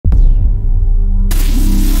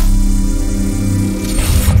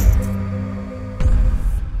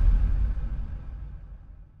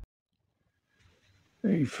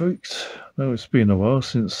Hey folks, I know it's been a while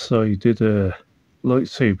since I did a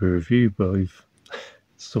lightsaber review, but I've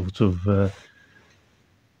sort of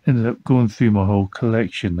ended up going through my whole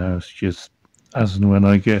collection now. It's just as and when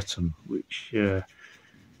I get them, which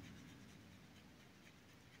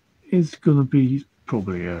is going to be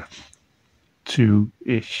probably a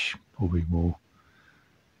two-ish, probably more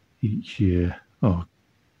each year. I'll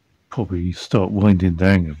probably start winding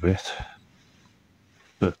down a bit,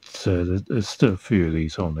 but there's still a few of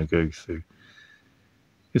these on to go through.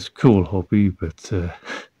 It's a cool hobby, but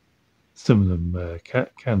some of them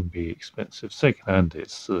can be expensive. Secondhand,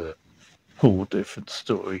 it's a whole different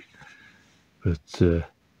story, but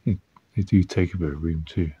they do take a bit of room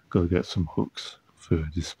too. Got to get some hooks for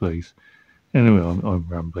displays. Anyway, I'm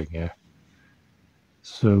rambling here.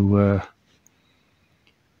 So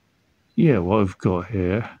yeah, what I've got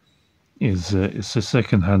here is it's a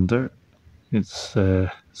second-hander. It's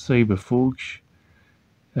Saberforge,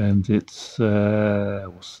 and it's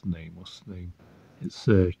what's the name? It's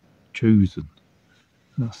Chosen.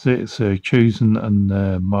 That's it. It's Chosen and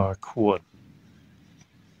mk1,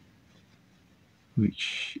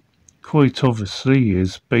 which quite obviously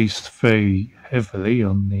is based very heavily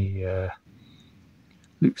on the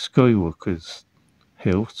Luke Skywalker's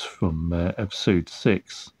hilt from Episode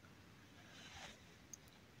 6.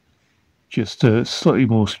 Just a slightly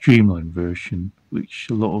more streamlined version, which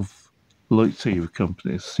a lot of lightsaber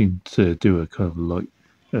companies seem to do a kind of light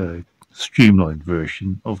streamlined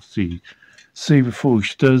version. Obviously,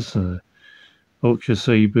 Saberforge does. Ultra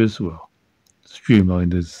Sabers, well,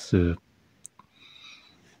 streamlined as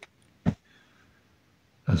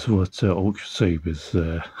what Ultra Sabers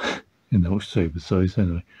in the Ultra Saber size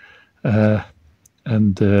anyway,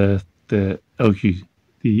 and the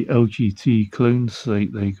LGT clones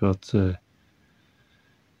they got a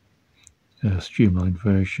streamlined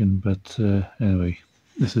version, but anyway,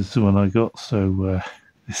 this is the one I got, so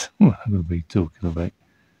this is what I'm going to be talking about.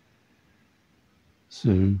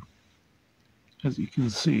 So, as you can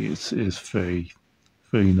see, it's very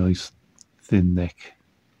nice thin neck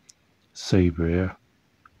saber here.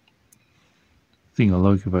 The thing I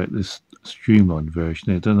like about this streamlined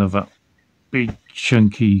version, it doesn't have that big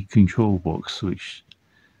chunky control box which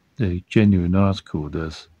the genuine article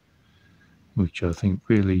does, which I think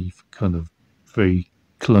really kind of very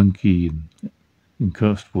clunky and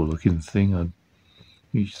uncomfortable looking thing,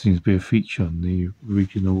 which seems to be a feature on the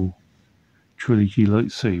original trilogy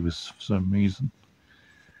lightsabers for some reason.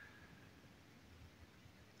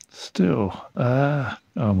 Still, how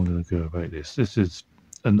am I going to go about this? This is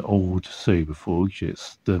an old Saberforge.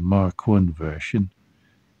 It's the mk1 version,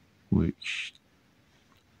 which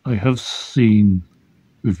I have seen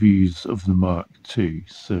reviews of the Mark II,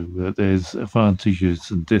 so there's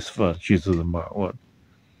advantages and disadvantages of the Mark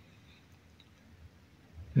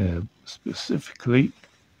I. Specifically,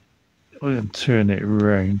 I can turn it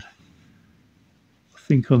around. I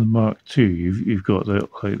think on the Mark II, you've got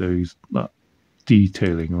like those that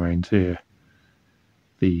detailing around here,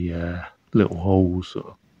 the little holes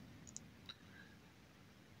or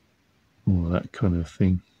all that kind of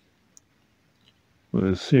thing.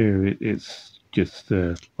 Whereas here it's just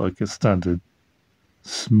like a standard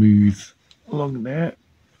smooth along there,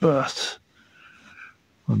 but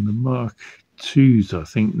on the Mark IIs, I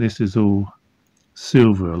think this is all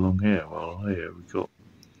silver along here. Well, here we've got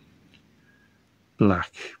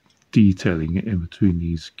black detailing in between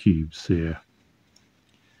these cubes here,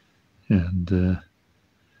 and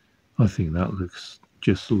I think that looks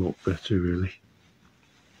just a lot better, really.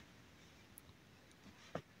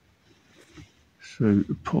 So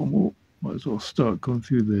the pommel, might as well start going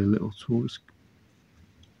through the little tools.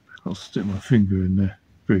 I'll stick my finger in there,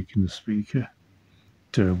 breaking the speaker.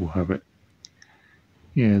 Terrible habit.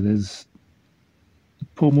 Yeah, there's the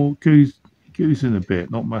pommel goes in a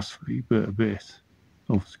bit, not massively, but a bit.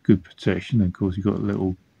 Of good protection, and of course you've got a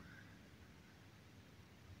little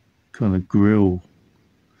kind of grill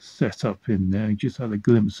set up in there. I just had a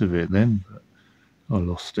glimpse of it then, but I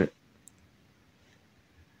lost it.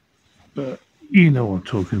 But you know what I'm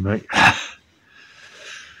talking about.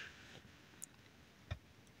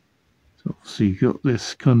 So obviously you've got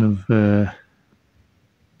this kind of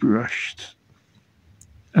brushed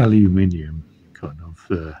aluminium kind of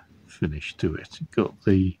finish to it. You've got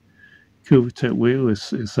the Covertech wheel.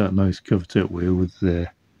 It's that nice Covertech wheel with the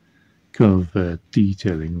kind of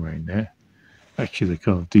detailing around there. Actually, the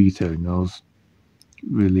kind of detailing I was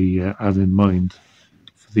really had in mind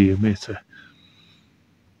for the emitter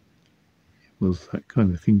was that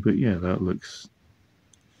kind of thing. But yeah, that looks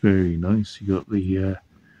very nice. You got the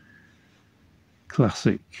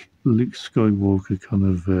classic Luke Skywalker kind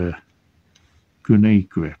of grenade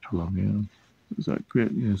grip along here. Is that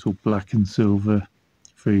grip? Yeah, it's all black and silver,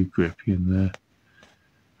 very grippy in there.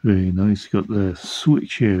 Very nice. Got the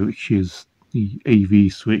switch here, which is the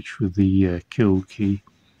AV switch with the kill key,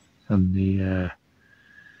 and the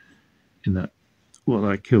in that what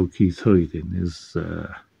that kill key's hiding is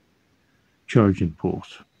charging port,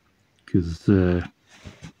 because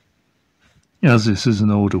as this is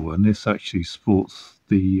an older one, this actually sports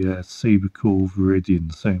the Sabercore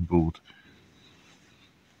Viridian soundboard,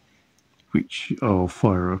 which I'll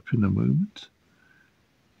fire up in a moment.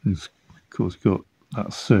 It's of course got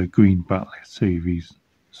that green backlit AV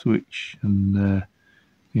switch, and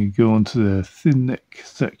you go onto the thin neck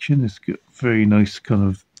section. It's got very nice kind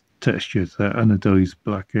of texture to that anodized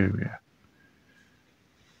black area.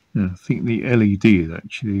 And I think the LED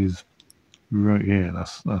actually is right here.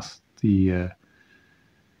 That's the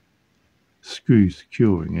screw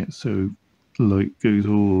securing it, so the light goes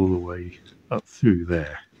all the way up through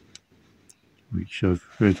there, which I've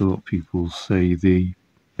heard a lot of people say these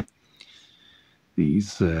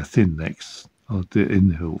thin necks or the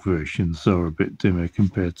in-hilt versions are a bit dimmer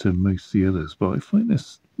compared to most of the others, but I find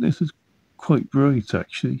this is quite bright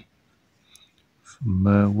actually from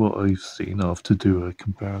what I've seen. I'll have to do a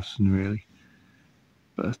comparison really,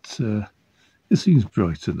 but it seems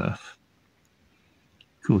bright enough.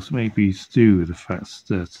 Of course, maybe it's to do with the fact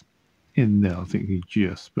that in there, I think you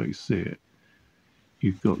just about to see it,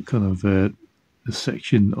 you've got kind of a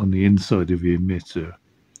section on the inside of the emitter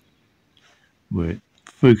where it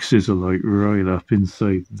focuses a light right up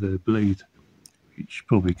inside the blade, which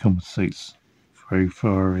probably compensates for how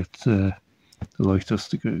far the light has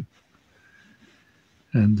to go.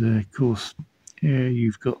 And of course, yeah,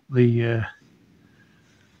 you've got the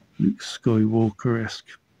Luke Skywalker-esque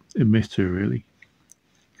emitter really.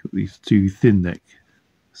 Got these two thin neck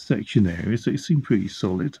section areas. They seem pretty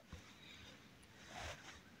solid.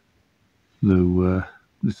 Though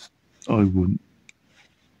I wouldn't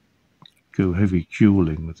go heavy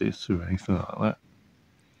dueling with this or anything like that.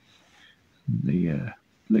 And the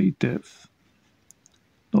blade depth,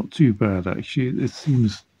 not too bad actually. It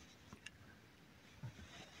seems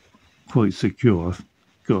quite secure. I've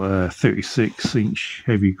got a 36-inch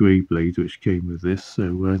heavy grey blade which came with this,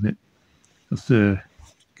 so that's a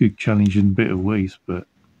good challenging bit of weight, but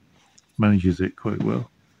manages it quite well.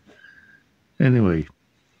 Anyway,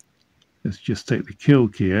 let's just take the kill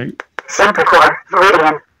key out. Sabercore,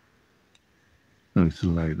 viridian. Nice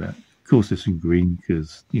and like that. Of course it's in green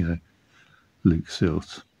because, you know, Luke's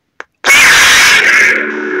hilt.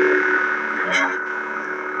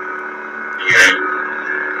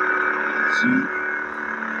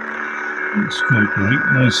 Looks quite bright.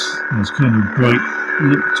 Nice kind of bright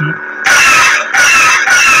look to it.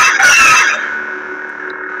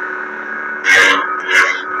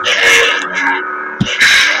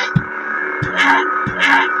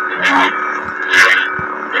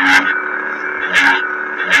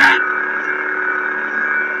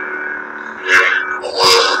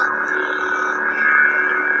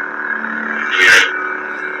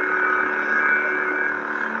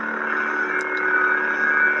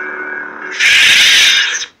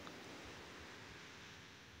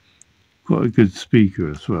 Quite a good speaker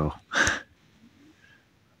as well.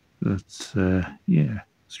 But yeah,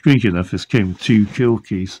 strange enough, this came with 2 kill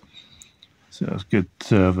keys, so it was good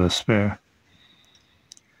to have a spare.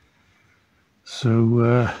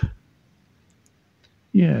 So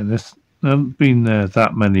yeah, there's haven't been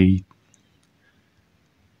that many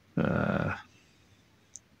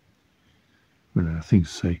things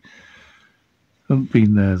to say. Haven't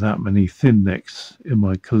been that many thin necks in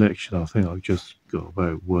my collection. I think I've just got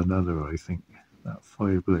about one other, I think, that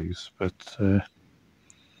Fireblaze. But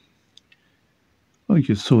I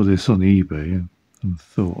just saw this on eBay and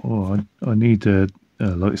thought, oh, I need a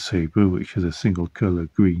lightsaber which is a single colour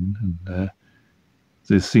green, and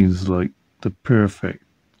this seems like the perfect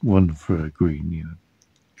one for a green, you know,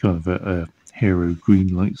 kind of a hero green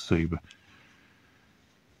lightsaber.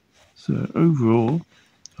 So overall,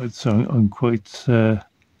 I'd say I'm quite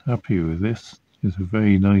happy with this. It's a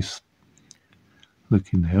very nice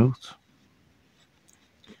looking hilt.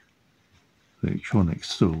 The electronics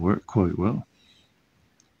still work quite well.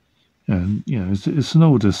 And, you know, it's an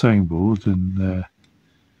older soundboard and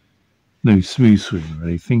no smooth swing or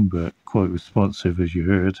anything, but quite responsive as you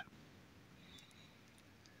heard.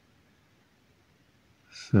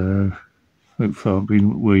 So, hopefully I've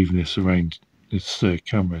been waving this around, this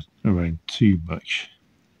camera around too much.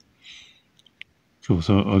 Of course,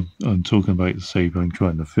 I'm talking about the saber I'm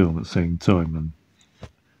trying to film at the same time, and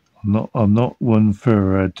I'm not one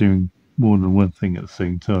for doing more than one thing at the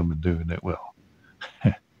same time and doing it well.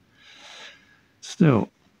 still,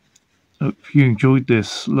 if you enjoyed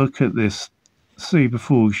this, look at this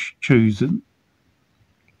Saberforge Chosen,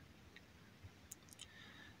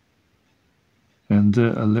 and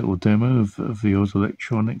a little demo of the old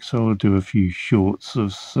electronics. So I'll do a few shorts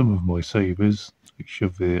of some of my sabers, which are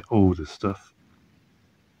the older stuff,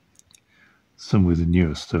 some with the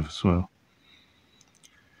newer stuff as well.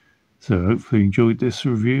 So hopefully you enjoyed this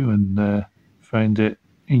review and found it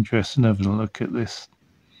interesting having a look at this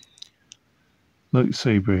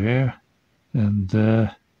lightsaber here, and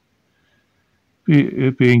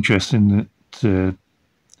it'd be interesting to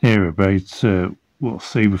hear about what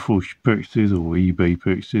Saberforge purchases or eBay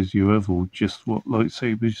purchases you have, or just what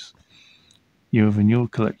lightsabers you have in your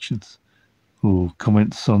collections, or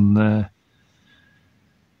comments on their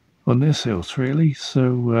sales really.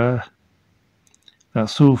 So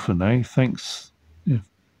that's all for now. Thanks if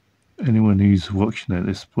anyone who's watching at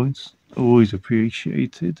this point, always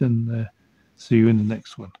appreciated, and see you in the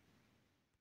next one.